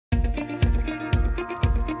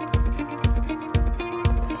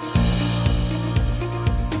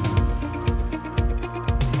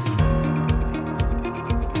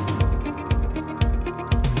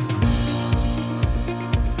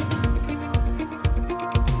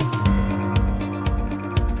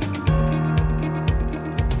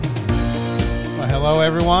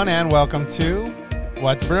everyone, and welcome to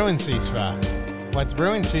What's Brewing CISFA. What's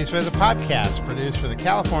Brewing CISFA is a podcast produced for the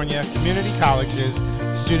California Community Colleges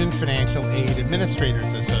Student Financial Aid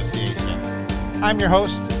Administrators Association. I'm your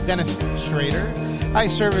host, Dennis Schrader. I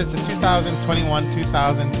serve as the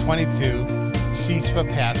 2021-2022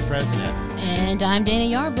 CISFA past president. And I'm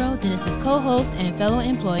Dana Yarbrough, Dennis's co-host and fellow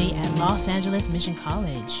employee at Los Angeles Mission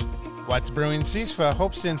College. What's Brewing CISFA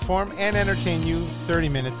hopes to inform and entertain you 30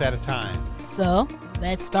 minutes at a time. So,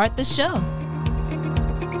 let's start the show.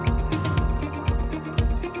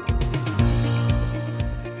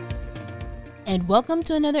 And welcome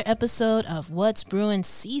to another episode of What's Brewing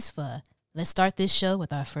CISFA. Let's start this show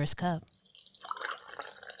with our first cup.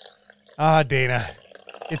 Dana,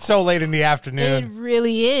 it's so late in the afternoon. It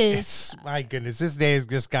really is. My goodness, this day has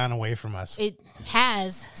just gone away from us. It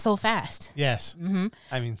has so fast. Yes. Mm-hmm.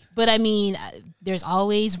 But there's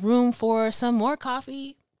always room for some more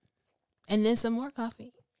coffee and then some more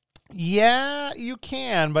coffee. Yeah, you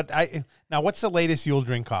can. But now, what's the latest you'll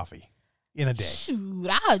drink coffee in a day? Shoot,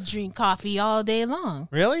 I'll drink coffee all day long.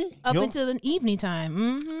 Really? Until the evening time.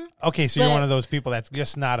 Mm-hmm. Okay, so you're one of those people that's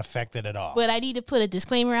just not affected at all. But I need to put a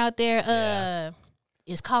disclaimer out there.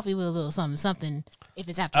 It's coffee with a little something if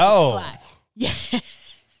it's after 6 o'clock. Yeah.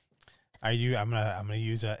 Are you? I'm gonna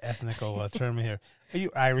use an ethnical term here. Are you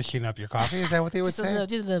Irishing up your coffee? Is that what they would say?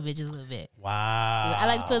 Just a little bit. Wow. I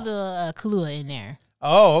like to put a little Kahlua in there.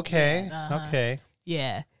 Oh, okay. Yeah, Okay.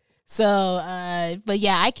 Yeah. So, but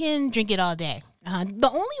yeah, I can drink it all day. The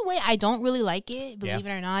only way I don't really like it, believe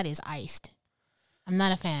it or not, is iced. I'm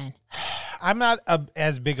not a fan. I'm not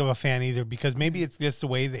as big of a fan either because maybe it's just the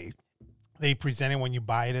way they present it when you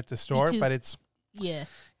buy it at the store. But it's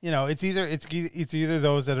it's either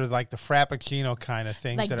those that are like the Frappuccino kind of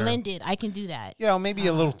things, like that blended. I can do that. Maybe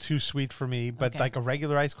a little too sweet for me, but like a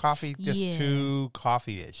regular iced coffee, just too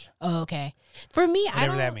coffee-ish. Oh, okay. For me,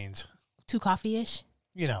 whatever that means. Too coffee-ish.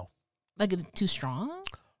 Like it's too strong.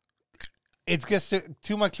 It's just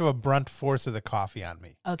too much of a brunt force of the coffee on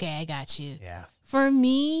me. Okay, I got you. Yeah. For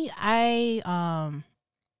me,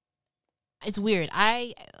 it's weird.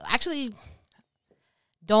 I actually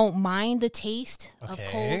don't mind the taste of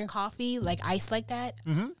cold coffee, like ice like that.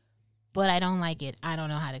 Mm-hmm. But I don't like it. I don't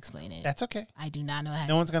know how to explain it. That's okay. I do not know how.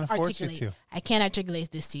 No one's going to force you to. I can't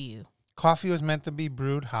articulate this to you. Coffee was meant to be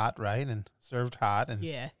brewed hot, right, and served hot, and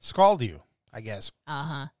scald you, I guess.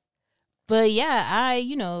 But yeah,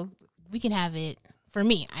 we can have it. For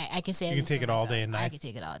me, I can say you can take it all day and night. I can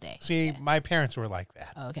take it all day. See, my parents were like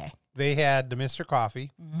that. Okay. They had the Mr.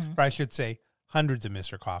 Coffee, or I should say hundreds of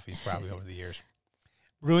Mr. Coffees probably over the years.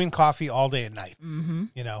 Brewing coffee all day and night. Mm-hmm.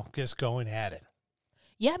 Just going at it.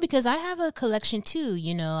 Yeah, because I have a collection too.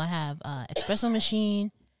 I have espresso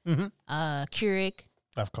machine, Keurig.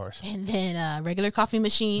 Of course. And then regular coffee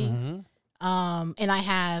machine. Mm-hmm. And I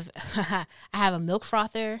have a milk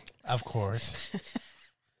frother. Of course.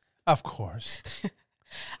 Of course.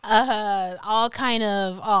 All kind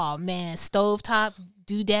of stovetop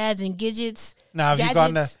doodads and gadgets. Now,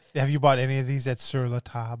 have you bought any of these at Sur La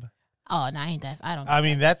Table? Oh, no, I ain't that. I don't.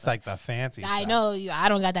 That's like the fancy stuff. I know. I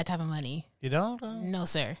don't got that type of money. You don't? No,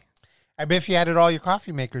 sir. I bet if you added all your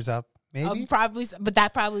coffee makers up, maybe. Probably, but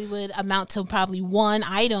that probably would amount to probably one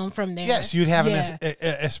item from there. Yes, you'd have an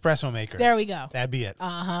espresso maker. There we go. That'd be it.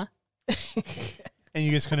 Uh-huh. And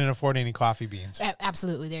you just couldn't afford any coffee beans.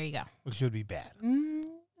 Absolutely. There you go. Which would be bad.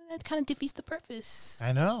 That kind of defeats the purpose.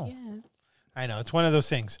 I know. Yeah. I know. It's one of those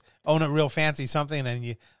things. Own a real fancy something, and then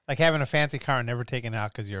you like having a fancy car and never taking it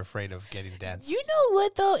out because you're afraid of getting dents. You know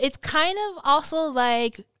what, though? It's kind of also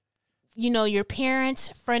like, your parents'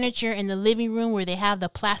 furniture in the living room where they have the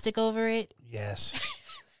plastic over it. Yes.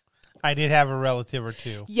 I did have a relative or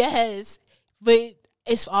two. Yes. But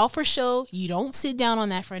it's all for show. You don't sit down on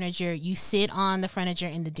that furniture. You sit on the furniture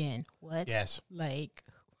in the den. What? Yes.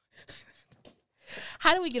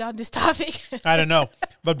 How do we get on this topic? I don't know.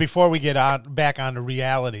 But before we get back on to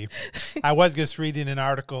reality, I was just reading an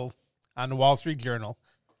article on the Wall Street Journal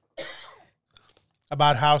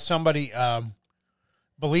about how somebody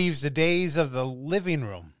believes the days of the living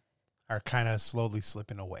room are kind of slowly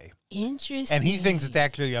slipping away. Interesting. And he thinks it's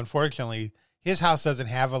actually, unfortunately, his house doesn't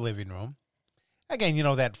have a living room. Again,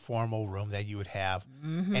 that formal room that you would have.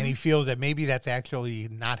 Mm-hmm. And he feels that maybe that's actually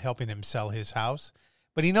not helping him sell his house.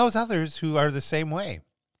 But he knows others who are the same way.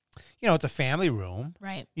 It's a family room.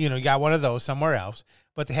 Right. You got one of those somewhere else.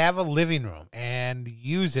 But to have a living room and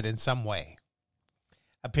use it in some way,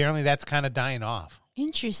 apparently that's kind of dying off.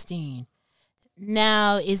 Interesting.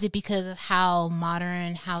 Now, is it because of how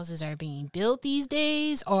modern houses are being built these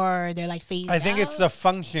days, or they're like phased out? I think it's the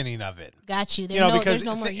functioning of it. Got you. Because there's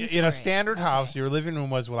no more use in for a standard it. house, your living room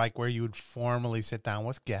was like where you would formally sit down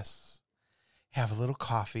with guests, have a little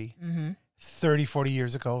coffee. 30, 40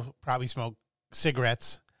 years ago, probably smoke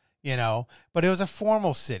cigarettes, but it was a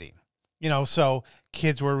formal sitting, so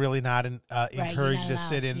kids were really not encouraged to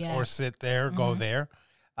sit in or sit there, go there.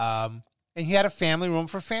 And you had a family room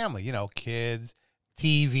for family, kids,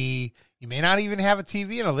 TV. You may not even have a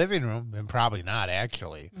TV in a living room, and probably not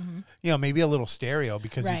actually. Maybe a little stereo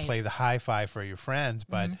because you play the hi-fi for your friends,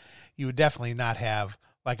 but you would definitely not have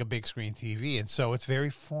like a big screen TV. And so it's very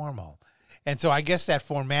formal. And so I guess that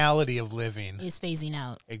formality of living is phasing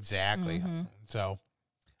out. Exactly. So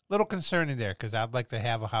little concerning there because I'd like to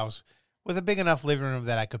have a house with a big enough living room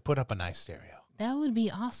that I could put up a nice stereo. That would be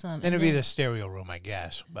awesome. Then it'd be the stereo room, I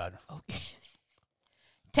guess. But okay.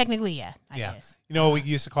 Technically, yeah, I guess. You know what we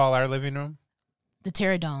used to call our living room? The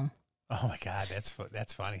Terradome. Oh my God,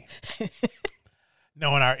 that's funny.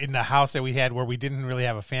 No, in the house that we had where we didn't really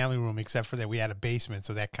have a family room except for that we had a basement,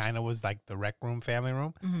 so that kind of was like the rec room family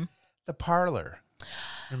room. The parlor.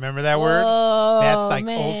 Remember that word? That's like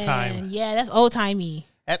old time. Yeah, that's old timey.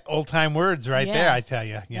 That's old time words right there, I tell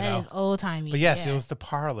you. That is old timey. But yes, it was the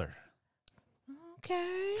parlor.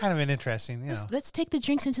 Okay. Kind of an interesting, Let's take the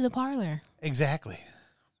drinks into the parlor. Exactly.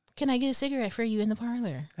 Can I get a cigarette for you in the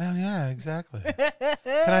parlor? Oh, yeah, exactly.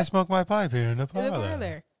 Can I smoke my pipe here in the parlor? In the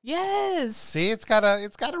parlor. Yes. See, it's got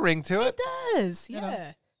a ring to it. It does.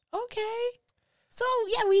 Yeah. Okay. So,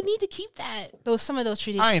 yeah, we need to keep some of those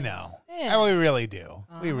traditions. I know. Yeah. We really do.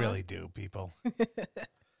 We really do, people.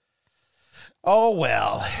 Oh,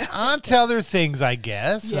 well. On to other things, I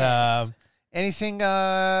guess. Yes. Anything,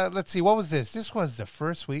 let's see, what was this? This was the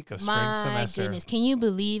first week of spring semester. My goodness, can you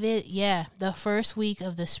believe it? Yeah, the first week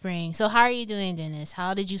of the spring. So how are you doing, Dennis?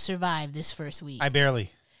 How did you survive this first week? I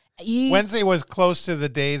barely. Wednesday was close to the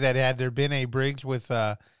day that had there been a bridge with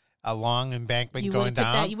a long embankment going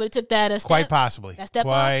down. You would have took that a step? Quite possibly. That step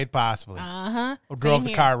Quite possibly. Uh-huh. Or drove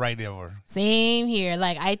the car right over. Same here.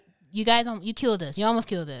 Like, you guys, you killed us. You almost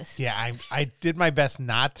killed us. Yeah, I did my best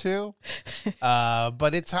not to,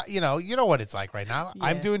 but it's you know what it's like right now. Yeah.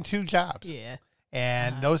 I'm doing 2 jobs. Yeah,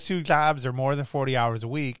 and those 2 jobs are more than 40 hours a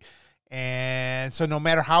week, and so no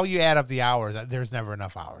matter how you add up the hours, there's never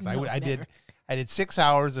enough hours. No, I did 6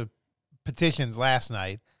 hours of petitions last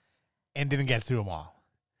night, and didn't get through them all.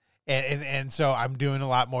 And so I'm doing a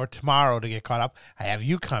lot more tomorrow to get caught up. I have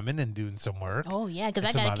you coming and doing some work. Oh, yeah,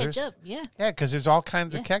 because I got to catch up. Yeah. Yeah, because there's all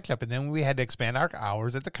kinds of catch up. And then we had to expand our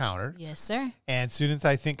hours at the counter. Yes, sir. And students,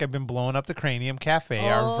 I think, have been blowing up the Cranium Cafe,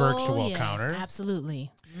 our virtual counter.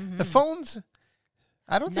 Absolutely. Mm-hmm. The phones,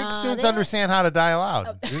 I don't think students understand how to dial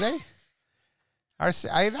out, do they? I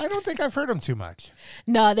don't think I've heard them too much.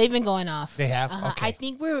 No, they've been going off. They have? Okay. I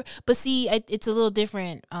think but see, it's a little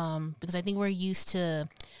different because I think we're used to,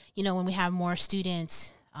 when we have more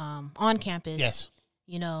students on campus. Yes.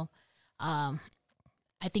 I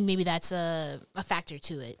think maybe that's a factor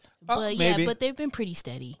to it. But maybe. But they've been pretty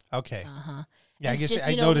steady. Okay. Uh-huh. Yeah, I guess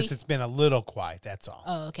I noticed it's been a little quiet, that's all.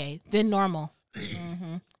 Oh, okay. Then normal.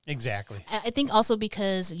 Mm-hmm. Exactly. I think also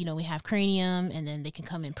because, we have Cranium and then they can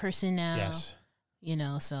come in person now. Yes.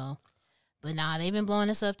 But they've been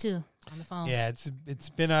blowing us up too on the phone. Yeah, it's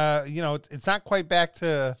been it's not quite back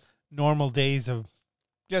to normal days of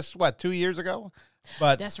just 2 years ago,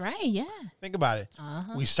 but that's right. Yeah, think about it.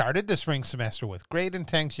 Uh-huh. We started the spring semester with great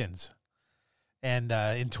intentions, and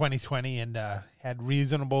in 2020, and had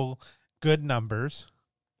reasonable, good numbers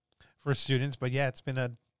for students. But yeah, it's been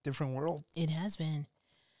a different world. It has been.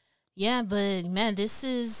 Yeah, but man,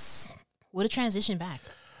 what a transition back.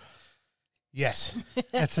 Yes,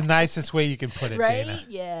 that's the nicest way you can put it, right? Dana.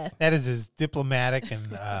 Yeah. That is as diplomatic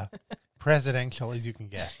and presidential as you can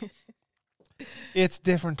get. It's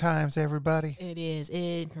different times, everybody. It is.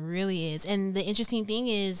 It really is. And the interesting thing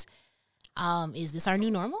is this our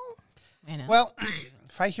new normal? Well,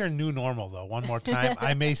 if I hear new normal, though, one more time,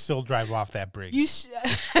 I may still drive off that bridge. You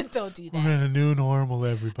don't do that. We're in a new normal,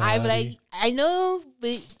 everybody. I know,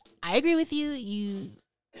 but I agree with you.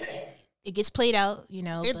 It gets played out,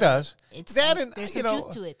 It does. There's some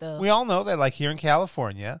truth to it, though. We all know that, like here in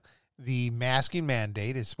California, the masking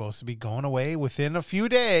mandate is supposed to be going away within a few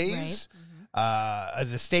days. Right.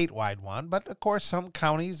 The statewide one, but of course, some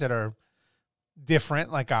counties that are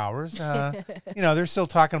different, like ours, they're still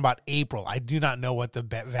talking about April. I do not know what the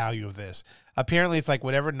value of this. Apparently, it's like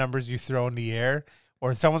whatever numbers you throw in the air,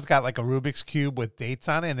 or someone's got like a Rubik's Cube with dates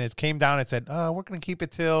on it, and it came down and said, we're going to keep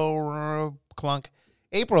it till clunk.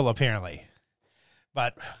 April, apparently.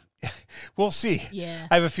 But, We'll see. Yeah.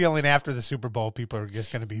 I have a feeling after the Super Bowl, people are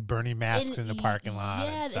just going to be burning masks in the parking lot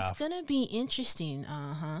and stuff. It's going to be interesting.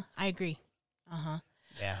 I agree.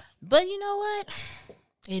 Yeah. But you know what?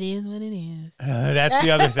 It is what it is. That's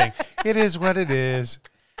the other thing. It is what it is.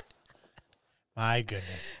 My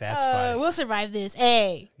goodness. That's funny. We'll survive this.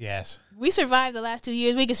 Hey. Yes. We survived the last 2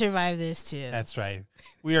 years. We can survive this too. That's right.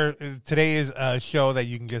 Today is a show that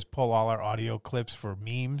you can just pull all our audio clips for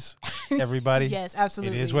memes, everybody. Yes,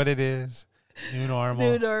 absolutely. It is what it is. New normal.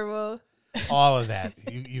 New normal. All of that.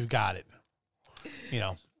 You've got it.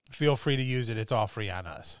 Feel free to use it. It's all free on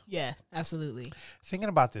us. Yeah, absolutely. Thinking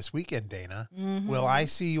about this weekend, Dana, will I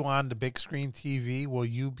see you on the big screen TV? Will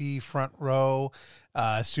you be front row,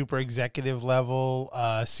 super executive level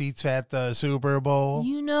seats at the Super Bowl?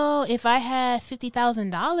 If I had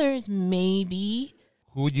 $50,000, maybe.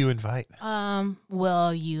 Who would you invite?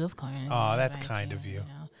 Well, you, of course. Oh, that's kind of you.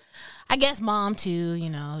 I guess mom too,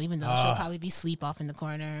 even though she'll probably be asleep off in the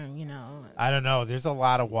corner, I don't know. There's a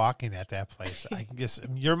lot of walking at that place. I guess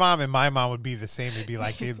your mom and my mom would be the same. It'd be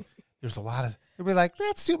like, there's a lot of, they'd be like,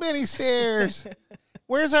 that's too many stairs.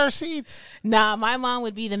 Where's our seats? Nah, my mom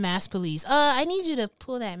would be the mask police. I need you to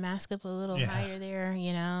pull that mask up a little higher there,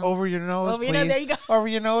 Over your nose, please. There you go. Over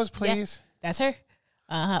your nose, please. Yeah, that's her.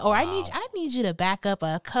 Or I need you to back up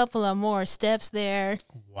a couple of more steps there.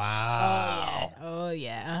 Wow. Oh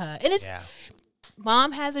yeah. And it's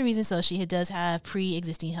mom has a reason, so she does have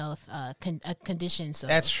pre-existing health conditions. So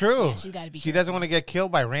that's true. Yeah, she got to be. She doesn't want to get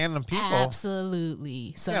killed by random people.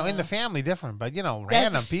 Absolutely. So in the family, different, but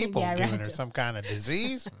random people giving her some kind of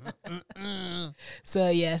disease.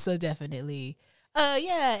 So definitely.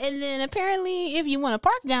 And then apparently, if you want to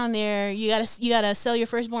park down there, you gotta sell your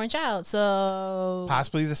firstborn child. So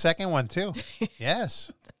possibly the second one too.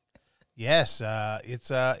 Yes. It's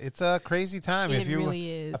a crazy time. It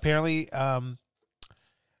really is. Apparently, I'm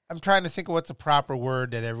trying to think of what's the proper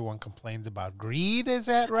word that everyone complains about. Greed, is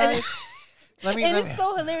that right? It's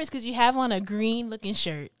so hilarious because you have on a green looking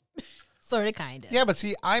shirt. Sort of, kind of. Yeah, but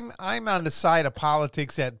see, I'm on the side of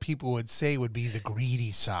politics that people would say would be the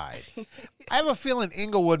greedy side. I have a feeling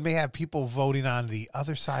Inglewood may have people voting on the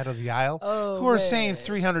other side of the aisle who are saying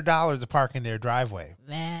 $300 to park in their driveway.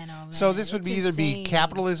 Man. So this would either be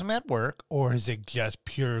capitalism at work, or is it just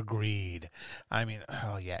pure greed? I mean,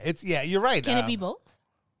 you're right. Can it be both?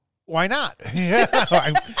 Why not?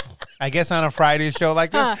 I guess on a Friday show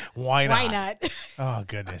like this, why not? Why not? Oh,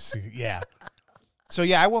 goodness. Yeah. So,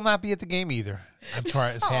 I will not be at the game either.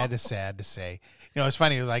 It's sad to say. It's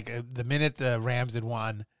funny. It was like the minute the Rams had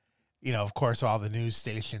won, of course, all the news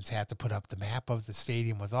stations had to put up the map of the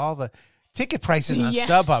stadium with all the ticket prices on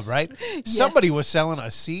StubHub, right? Yeah. Somebody was selling a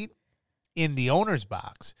seat in the owner's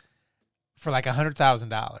box for like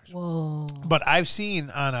 $100,000. Whoa. But I've seen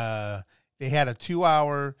they had a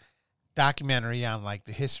 2-hour documentary on like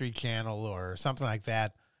the History Channel or something like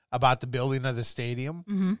that about the building of the stadium.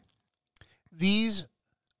 Mm-hmm. These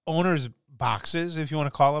owners' boxes, if you want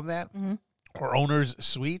to call them that, or owners'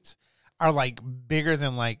 suites, are like bigger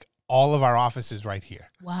than like all of our offices right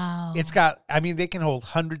here. Wow. They can hold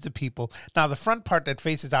hundreds of people. Now, the front part that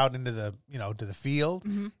faces out into the, to the field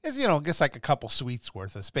is, just like a couple suites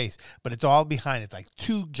worth of space. But it's all behind. It's like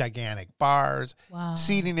 2 gigantic bars,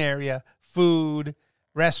 seating area, food,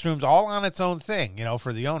 restrooms, all on its own thing,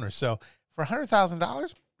 for the owners. So for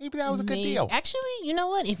 $100,000, maybe that was a good deal. Actually, you know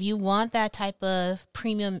what? If you want that type of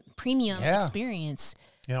premium experience,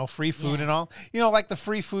 free food and all. Like the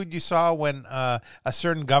free food you saw when a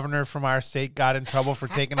certain governor from our state got in trouble for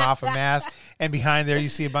taking off a mask, and behind there you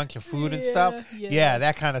see a bunch of food and stuff. Yeah,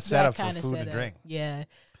 that kind of setup for food and drink. Yeah.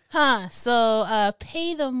 So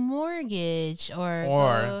pay the mortgage or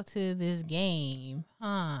go to this game.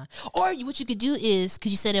 Or what you could do is,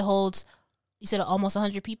 because you said almost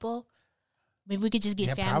 100 people. Maybe we could just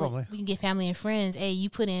get family. Probably. We can get family and friends. Hey,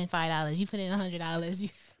 you put in $5. You put in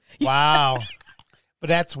 $100. Wow. But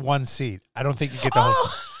that's one seat. I don't think you get the whole.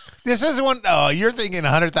 This is one. Oh, you're thinking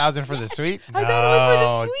 $100,000 for the suite? I thought it was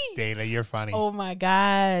for the suite. Dana, you're funny. Oh my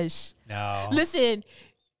gosh. No. Listen,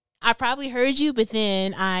 I probably heard you, but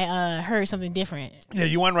then I heard something different. Yeah,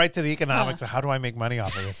 you went right to the economics of how do I make money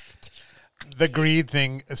off of this? The greed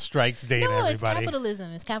thing strikes Dana. Everybody. It's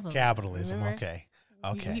capitalism. It's capitalism. Capitalism. Remember? Okay.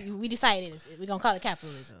 Okay. We decided we're going to call it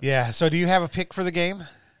capitalism. Yeah. So do you have a pick for the game?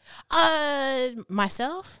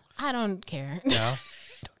 Myself? I don't care. No? I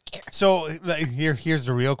don't care. So here's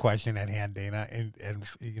the real question at hand, Dana. And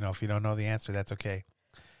if you don't know the answer, that's okay.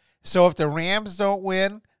 So if the Rams don't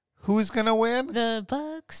win, who's going to win? The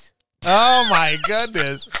Bucks. Oh, my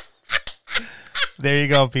goodness. There you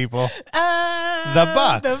go, people. The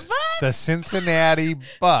Bucks. The Cincinnati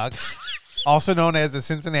Bucks also known as the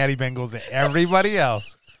Cincinnati Bengals, that everybody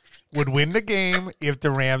else would win the game if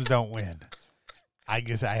the Rams don't win. I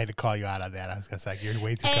guess I had to call you out on that. I was just like, you're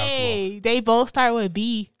way too comfortable. Hey, they both start with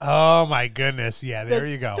B. Oh, my goodness. Yeah, there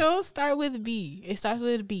you go. Those start with B. It starts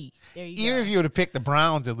with a B. There you go. Even if you would have picked the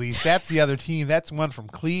Browns, at least, that's the other team. That's one from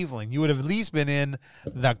Cleveland. You would have at least been in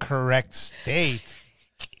the correct state.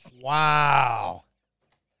 Wow.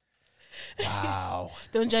 Wow.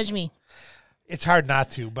 Don't judge me. It's hard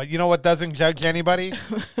not to, but you know what doesn't judge anybody?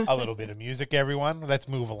 A little bit of music, everyone. Let's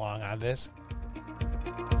move along on this.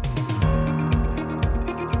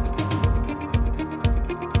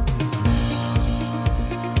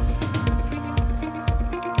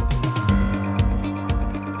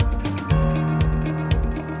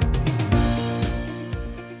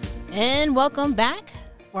 And welcome back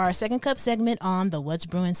for our second cup segment on the What's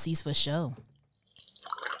Brewing Seasford Show.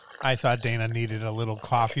 I thought Dana needed a little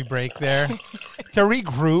coffee break there to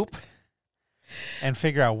regroup and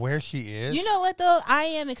figure out where she is. You know what, though? I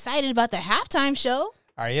am excited about the halftime show.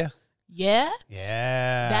 Are you? Yeah?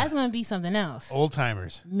 Yeah. That's going to be something else. Old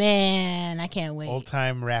timers. Man, I can't wait. Old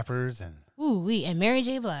time rappers. And and Mary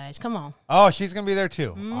J. Blige. Come on. oh, she's going to be there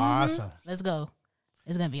too. Mm-hmm. Awesome. Let's go.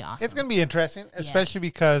 It's going to be awesome. It's going to be interesting, especially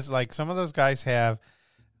because like some of those guys have,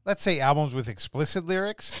 let's say, albums with explicit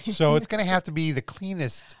lyrics. So it's going to have to be the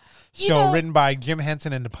cleanest show written by Jim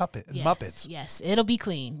Henson and the Muppets. Yes, it'll be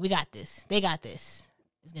clean. We got this. They got this.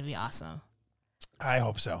 It's going to be awesome. I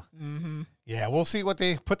hope so. Mm-hmm. Yeah, we'll see what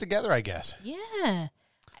they put together, I guess. Yeah.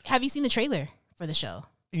 Have you seen the trailer for the show?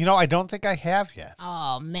 You know, I don't think I have yet.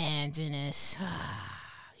 Oh, man, Dennis.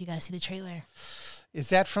 You got to see the trailer. Is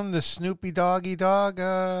that from the Snoopy Doggy Dog?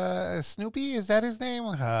 Snoopy, is that his name?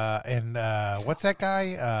 And what's that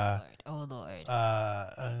guy? Lord.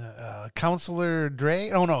 Counselor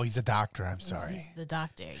Dre? Oh, no, he's a doctor. I'm sorry. He's the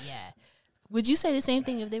doctor, yeah. Would you say the same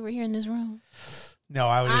thing if they were here in this room? No,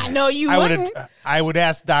 I would. I know you wouldn't. I would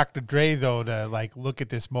ask Dr. Dre, though, to like look at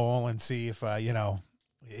this mole and see if,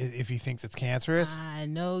 if he thinks it's cancerous. I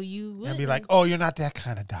know you would. And be like, oh, you're not that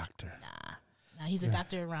kind of doctor. Nah, he's a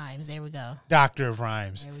doctor of rhymes. There we go. Doctor of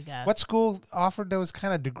rhymes. There we go. What school offered those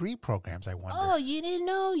kind of degree programs, I wonder? Oh, you didn't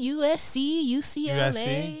know? USC,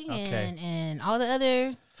 UCLA, Okay. and all the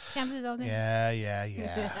other campuses out there?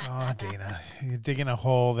 Yeah. Oh, Dana, you're digging a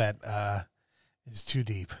hole that is too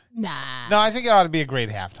deep. Nah. No, I think it ought to be a great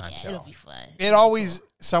halftime show. It'll be fun. It always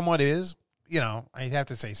somewhat is. I have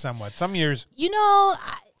to say somewhat. Some years,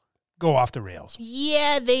 go off the rails.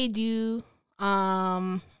 Yeah, they do.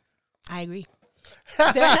 I agree.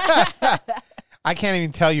 I can't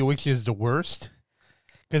even tell you which is the worst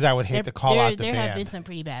because I would hate to call out the band. There have been some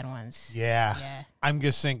pretty bad ones. Yeah. I'm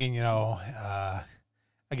just thinking,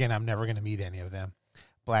 again, I'm never going to meet any of them.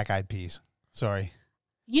 Black Eyed Peas. Sorry.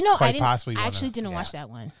 I actually didn't watch that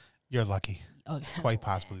one. You're lucky. Okay. Quite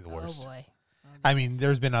possibly the worst. Oh, boy. I mean,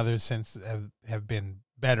 there's been others since have been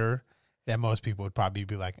better that most people would probably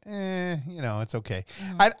be like, it's okay.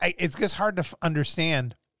 Mm-hmm. It's just hard to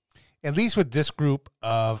understand, at least with this group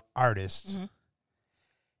of artists,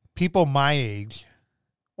 people my age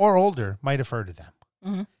or older might have heard of them.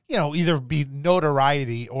 Mm-hmm. Either be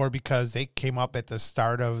notoriety or because they came up at the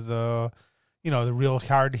start of the real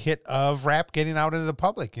hard hit of rap getting out into the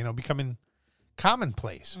public, becoming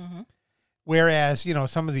commonplace. Mm-hmm. Whereas,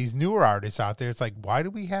 some of these newer artists out there, it's like, why do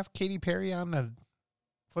we have Katy Perry on a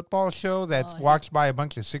football show that's watched by a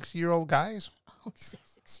bunch of 60-year-old guys? Oh,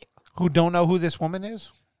 6-year-old. Who don't know who this woman is?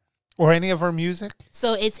 Or any of her music?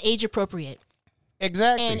 So it's age appropriate.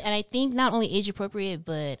 Exactly. And I think not only age appropriate,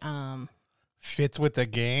 but fits with the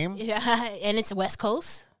game. Yeah, and it's West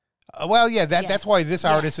Coast. That's why this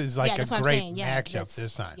artist is like a great matchup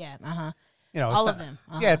this time. Yeah, all of them.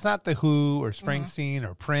 Yeah, it's not the Who or Springsteen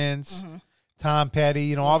or Prince, Tom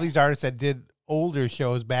Petty. All these artists that did older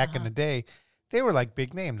shows back in the day, they were like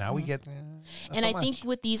big name. Now we get, and I think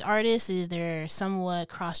with these artists is they're somewhat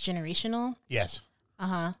cross generational. Yes.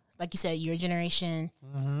 Like you said, your generation,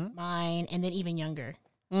 mine, and then even younger.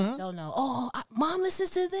 They'll know. Oh, mom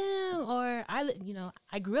listens to them, or I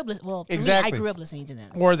grew up. I grew up listening to them.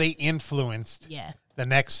 So. Or they influenced. The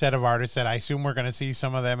next set of artists that I assume we're going to see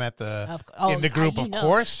some of them at in the group. Of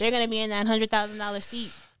course, they're going to be in that $100,000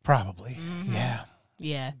 seat. Probably.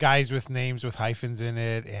 Yeah. Guys with names with hyphens in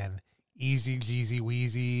it, and Easy, Jeezy,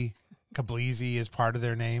 Weezy, Kableezy is part of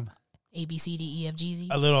their name. A B C D E F G Z.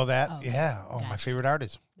 A little of that. Yeah. Oh, gotcha. My favorite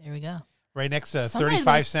artist. There we go. Right next to a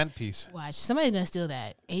 35-cent piece. Watch. Somebody's going to steal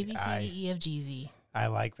that. A, B, C, D, E, F, G, Z. I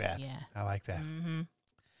like that. Yeah. I like that.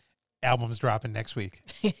 Album's dropping next week.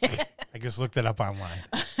 I just looked it up online.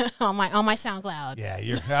 on my SoundCloud. Yeah,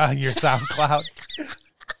 your SoundCloud.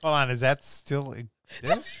 Hold on. Is that still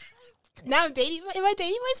exist? Now I'm dating. Am I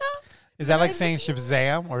dating myself? Is that like saying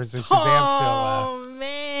Shazam, or is it Shazam Oh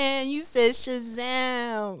man, you said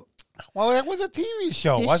Shazam. Well, that was a TV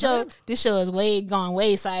show, wasn't it? This show is gone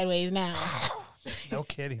way sideways now. No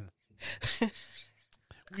kidding.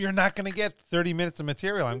 You're not going to get 30 minutes of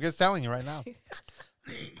material. I'm just telling you right now.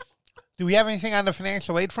 Do we have anything on the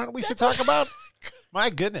financial aid front we should talk about? My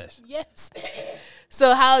goodness. Yes.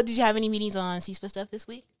 So, did you have any meetings on CISPA stuff this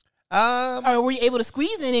week? Or were you able to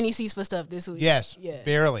squeeze in any CISPA stuff this week? Yes,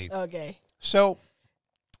 barely. Okay. So,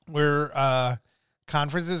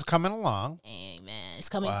 conference is coming along. Amen. It's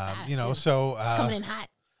coming fast, it's coming in hot.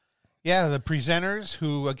 Yeah, the presenters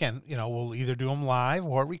who, again, will either do them live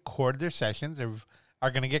or record their sessions are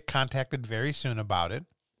going to get contacted very soon about it.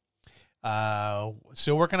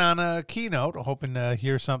 Still working on a keynote, hoping to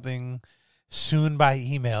hear something soon by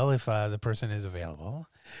email if the person is available.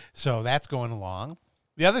 So that's going along.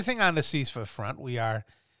 The other thing on the CISPA front,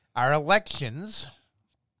 our elections,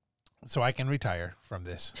 so I can retire from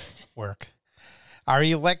this work. Our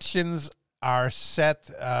elections are set,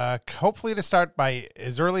 hopefully to start by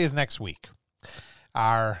as early as next week.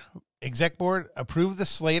 Our exec board approved the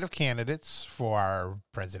slate of candidates for our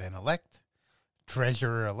president-elect,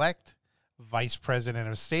 treasurer-elect, vice president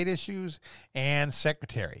of state issues, and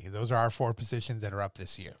secretary. Those are our 4 positions that are up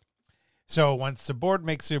this year. So once the board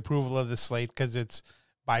makes the approval of the slate, because it's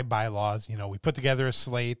by bylaws, we put together a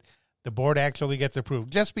slate, the board actually gets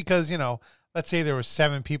approved. Just because, let's say there were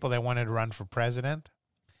 7 people that wanted to run for president,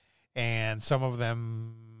 and some of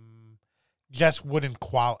them just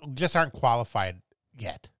aren't qualified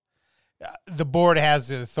yet. The board has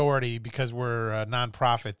the authority, because we're a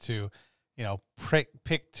nonprofit, to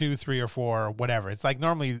pick 2, 3, or 4, or whatever. It's like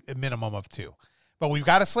normally a minimum of 2. But we've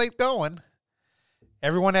got a slate going.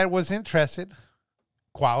 Everyone that was interested,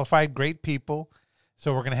 qualified, great people.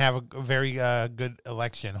 So we're going to have a very good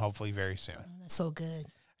election, hopefully very soon. That's so good.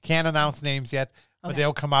 Can't announce names yet, but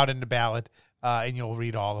they'll come out in the ballot, and you'll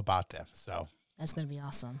read all about them. So that's going to be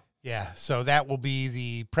awesome. Yeah, so that will be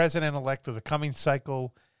the president-elect of the coming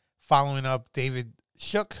cycle, following up David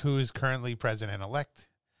Shook, who is currently president-elect.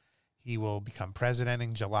 He will become president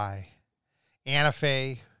in July. Anna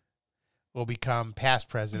Faye will become past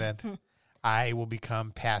president. I will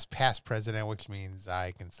become past president, which means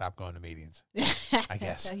I can stop going to meetings, I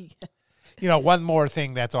guess. One more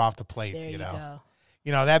thing that's off the plate, there you go.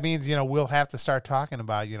 That means, we'll have to start talking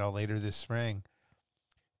about, later this spring.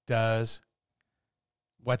 Does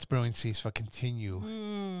What's Brewing CISPA continue?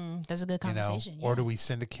 That's a good conversation. Or do we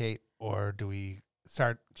syndicate, or do we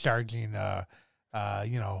start charging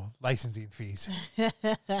licensing fees?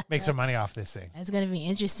 Make some money off this thing. That's going to be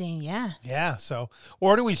interesting, yeah. Yeah, so,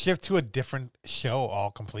 or do we shift to a different show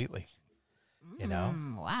all completely?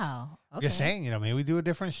 Wow. Okay. Just saying, maybe we do a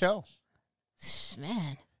different show.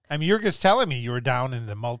 Man. I mean, you're just telling me you were down in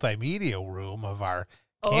the multimedia room of our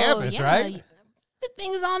campus, right? The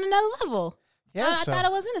thing's on another level. Yeah, I thought I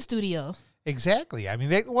was in a studio. Exactly. I mean,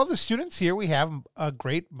 the students here, we have a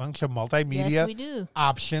great bunch of multimedia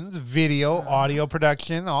options, video, audio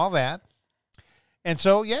production, all that. And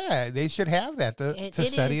so, yeah, they should have that to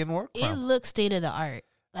study and work from. It looks state of the art.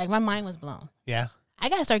 Like, my mind was blown. Yeah. I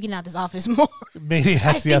got to start getting out this office more. Maybe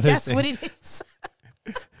that's the other thing. That's what it is.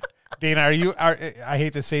 Dana, I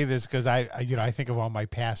hate to say this because I think of all my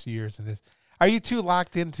past years in this. Are you too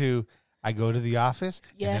locked into, I go to the office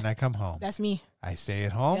and then I come home? That's me. I stay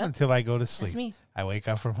at home until I go to sleep. That's me. I wake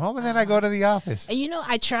up from home and then I go to the office. And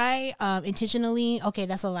I try intentionally. Okay,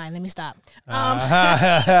 that's a lie. Let me stop. Look,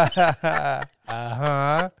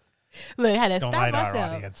 I had to stop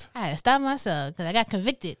myself. I had to stop myself because I got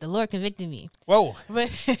convicted. The Lord convicted me. Whoa. But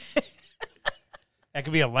that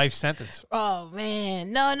could be a life sentence. Oh,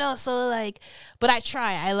 man. No. So, but I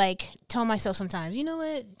try. I, tell myself sometimes, you know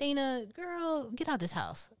what, Dana, girl, get out this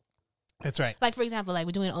house. That's right. Like, for example,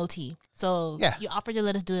 we're doing OT. So, you offered to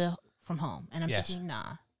let us do it from home. And I'm thinking,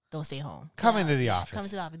 nah, don't stay home. Come into the office. Come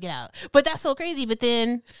into the office. Get out. But that's so crazy. But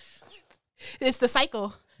then it's the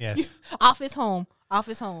cycle. Yes. Office, home.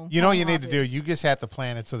 Office, home. You know what you need to do? You just have to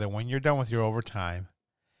plan it so that when you're done with your overtime.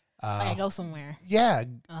 I go somewhere. Yeah.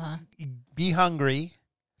 Be hungry.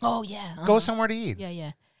 Oh, yeah. Go somewhere to eat.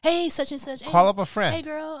 Yeah. Hey, such and such. Call up a friend. Hey,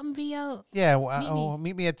 girl, I'm going to be out. Yeah,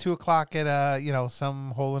 meet me at 2:00 at some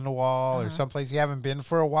hole in the wall or someplace you haven't been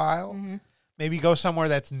for a while. Mm-hmm. Maybe go somewhere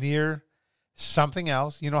that's near something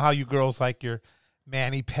else. You know how you girls like your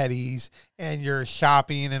mani-pedis and your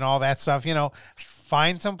shopping and all that stuff.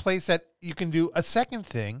 Find some place that you can do a second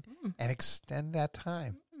thing and extend that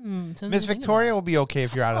time. Miss Victoria will be okay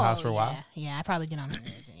if you're out of the house for a while. Yeah, I probably get on her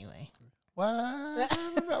nerves anyway. What? I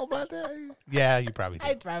don't know about that. Yeah, you probably do.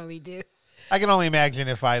 I probably do. I can only imagine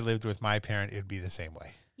if I lived with my parent, it'd be the same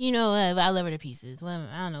way. You know, I love her to pieces. Well,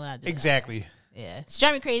 I don't know what I do. Exactly. Yeah, she's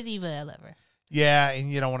driving me crazy, but I love her. Yeah,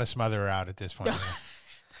 and you don't want to smother her out at this point.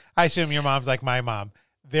 I assume your mom's like my mom.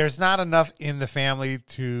 There's not enough in the family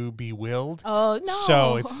to be willed. Oh, no.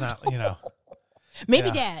 So it's not,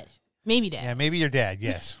 Maybe dad. Maybe dad. Yeah, maybe your dad,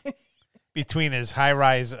 yes. Between his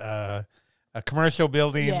high-rise commercial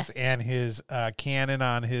buildings and his cannon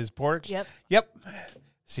on his porch. Yep.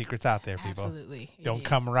 Secrets out there, people. Absolutely. Don't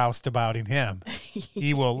come roustaboutting him.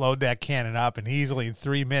 He will load that cannon up and easily in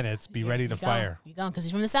 3 minutes be ready to fire. You're gone because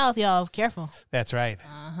he's from the South, y'all. Careful. That's right.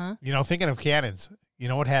 Thinking of cannons, you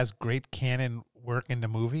know what has great cannon work in the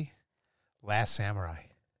movie? Last Samurai.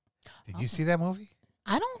 Did you see that movie?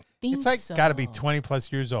 I don't think so. It's like got to be 20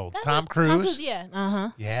 plus years old. Tom Cruise. Tom Cruise,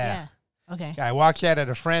 yeah. Yeah. Okay. I watched that at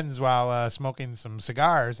a friend's while smoking some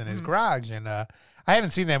cigars in his garage, and I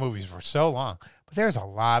haven't seen that movie for so long, but there's a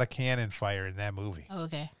lot of cannon fire in that movie. Oh,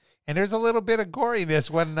 okay. And there's a little bit of goriness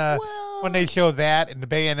when they show that and the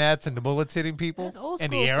bayonets and the bullets hitting people That's old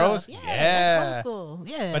and school the arrows. Stuff. Yeah, that's old school.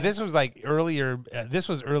 Yeah. But this was like earlier. This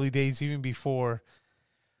was early days, even before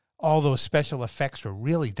all those special effects were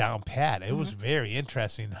really down pat. It was very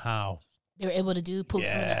interesting how they were able to pull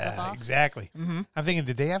some of that stuff off. Exactly. I'm thinking,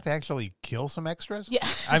 did they have to actually kill some extras? Yeah.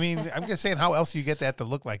 I mean, I'm just saying, how else do you get that to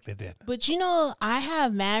look like they did? But I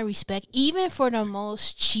have mad respect, even for the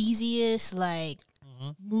most cheesiest,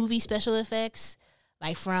 movie special effects,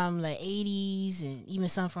 like from the 80s and even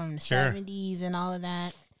some from the 70s and all of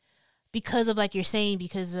that. Because of, like you're saying,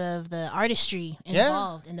 because of the artistry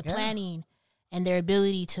involved and the planning. And their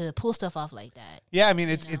ability to pull stuff off like that. Yeah, I mean,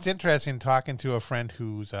 it's interesting talking to a friend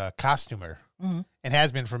who's a costumer and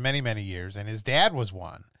has been for many, many years, and his dad was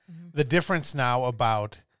one. The difference now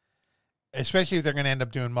about, especially if they're going to end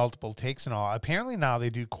up doing multiple takes and all, apparently now they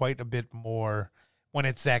do quite a bit more when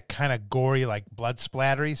it's that kind of gory, like blood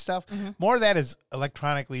splattery stuff. More of that is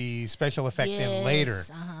electronically special effect in later.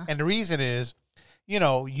 And the reason is, you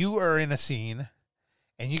are in a scene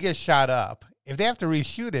and you get shot up. If they have to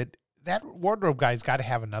reshoot it, that wardrobe guy's got to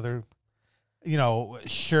have another,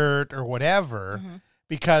 shirt or whatever,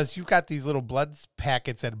 because you've got these little blood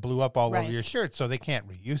packets that blew up all over your shirt, so they can't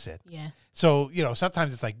reuse it. Yeah. So,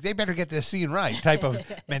 sometimes it's like, they better get this scene right type of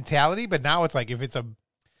mentality. But now it's like, if it's a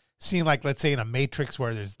scene like, let's say, in a Matrix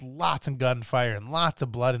where there's lots of gunfire and lots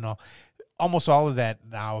of blood and all, almost all of that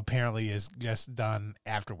now apparently is just done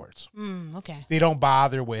afterwards. Okay. They don't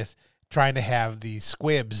bother with trying to have these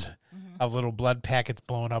squibs of little blood packets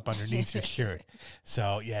blowing up underneath your shirt.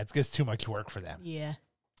 So, yeah, it's just too much work for them. Yeah.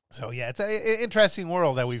 So, yeah, it's an interesting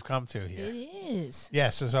world that we've come to here. It is.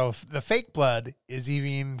 Yeah, so the fake blood is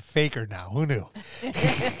even faker now. Who knew?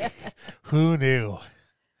 Who knew?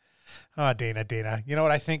 Oh, Dana, you know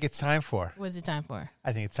what I think it's time for? What's it time for?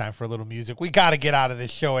 I think it's time for a little music. We got to get out of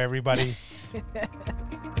this show, everybody.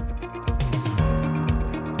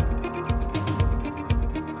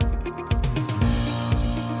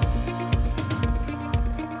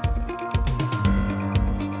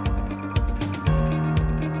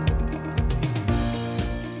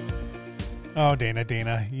 Oh,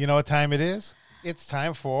 Dana, you know what time it is? It's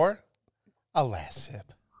time for a last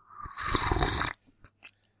sip.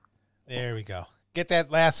 There we go. Get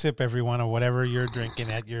that last sip, everyone, of whatever you're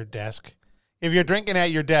drinking at your desk. If you're drinking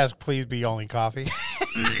at your desk, please be only coffee.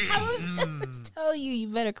 I was going to tell you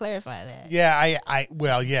better clarify that. Yeah,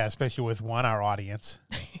 yeah, especially with our audience.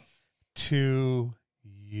 To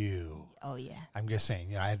you. Oh, yeah. I'm just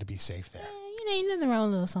saying, I had to be safe there. Ain't nothing wrong with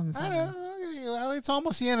a little something. Well, it's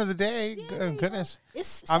almost the end of the day. Goodness.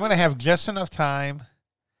 I'm going to have just enough time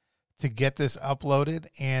to get this uploaded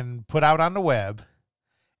and put out on the web.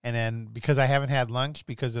 And then because I haven't had lunch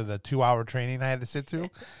because of the 2-hour training I had to sit through,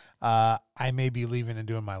 I may be leaving and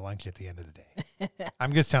doing my lunch at the end of the day.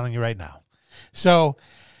 I'm just telling you right now. So,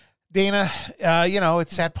 Dana,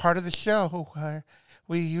 it's that part of the show where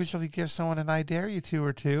we usually give someone an I dare you to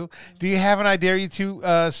or two. Do you have an I dare you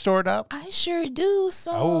to stored up? I sure do.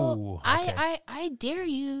 So okay. I dare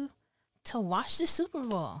you to watch the Super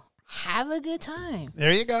Bowl. Have a good time.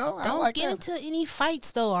 There you go. Don't get into any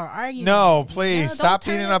fights, though, or arguments. No, please. Stop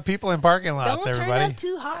beating up people in parking lots, everybody. Don't turn up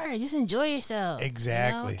too hard. Just enjoy yourself.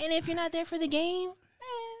 Exactly. And if you're not there for the game,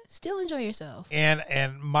 still enjoy yourself. And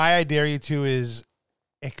my I dare you to is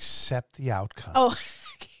accept the outcome. Oh,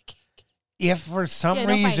 if for some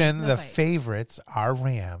reason the favorites are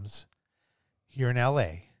Rams here in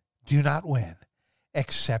L.A., do not win.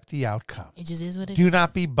 Accept the outcome. It just is what it is. Do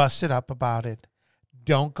not be busted up about it.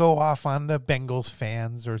 Don't go off on the Bengals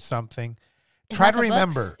fans or something. Try to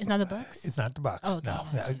remember. It's not the Bucs? It's not the Bucs. Oh, okay.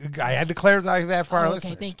 No. I had to clarify that for our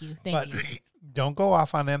listeners. Thank you. Don't go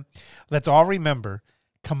off on them. Let's all remember,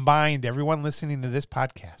 combined, everyone listening to this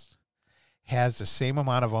podcast has the same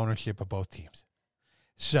amount of ownership of both teams.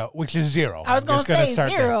 So, which is zero. I was going to say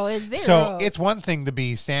zero. It's zero. So it's one thing to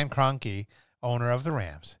be Stan Kroenke, owner of the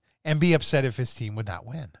Rams, and be upset if his team would not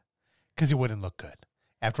win because it wouldn't look good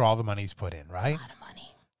after all the money he's put in, right? A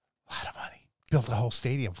lot of money. Built a whole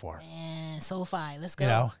stadium for him. Man, SoFi. Let's go. You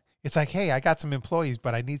know, it's like, hey, I got some employees,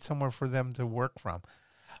 but I need somewhere for them to work from.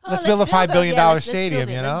 Oh, let's build a $5 billion stadium,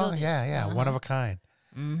 you know? Yeah, one of a kind.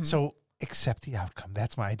 Mm-hmm. So accept the outcome.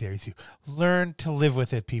 That's my idea to you. Learn to live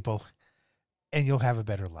with it, people, and you'll have a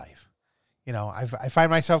better life. You know, I find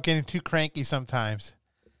myself getting too cranky sometimes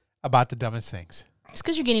about the dumbest things. It's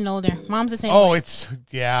because you're getting older. Mom's the same way.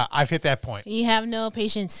 I've hit that point. You have no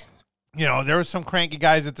patience. You know, there were some cranky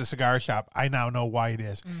guys at the cigar shop. I now know why it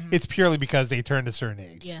is. Mm-hmm. It's purely because they turned a certain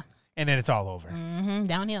age. Yeah. And then it's all over. Mm-hmm.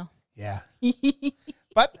 Downhill. Yeah.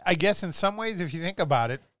 But I guess in some ways, if you think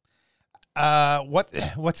about it,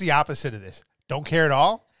 what's the opposite of this? Don't care at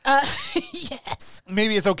all? Yes.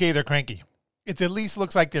 Maybe it's okay they're cranky. It at least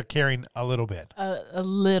looks like they're caring a little bit. A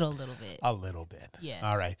little bit. A little bit. Yeah.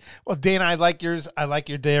 All right. Well, Dana, I like yours. I like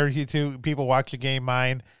your dare. You too. People watch the game.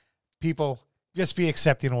 Mine. People just be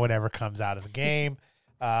accepting of whatever comes out of the game.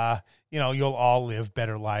 You know, you'll all live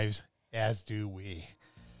better lives, as do we.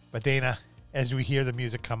 But Dana, as we hear the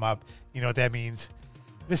music come up, you know what that means.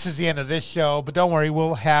 This is the end of this show, but don't worry,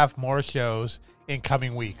 we'll have more shows in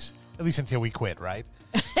coming weeks, at least until we quit, right?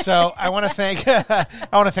 So I want to thank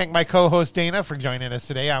my co-host Dana for joining us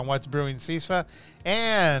today on What's Brewing CISFA,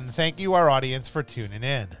 and thank you, our audience, for tuning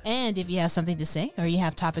in. And if you have something to say or you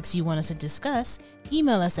have topics you want us to discuss,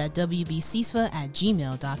 email us at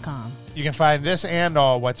wbcisfa@gmail.com. You can find this and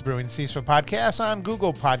all What's Brewing CISFA podcasts on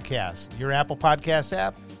Google Podcasts, your Apple Podcast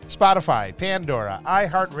app, Spotify, Pandora,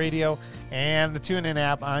 iHeartRadio, and the TuneIn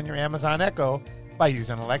app on your Amazon Echo by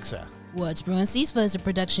using Alexa. What's Brewing CISFA is a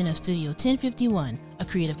production of Studio 1051, a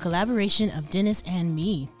creative collaboration of Dennis and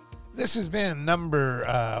me. This has been number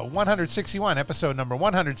 161, episode number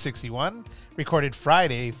 161, recorded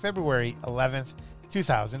Friday, February 11th,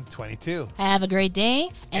 2022. Have a great day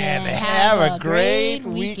and have a great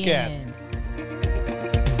weekend.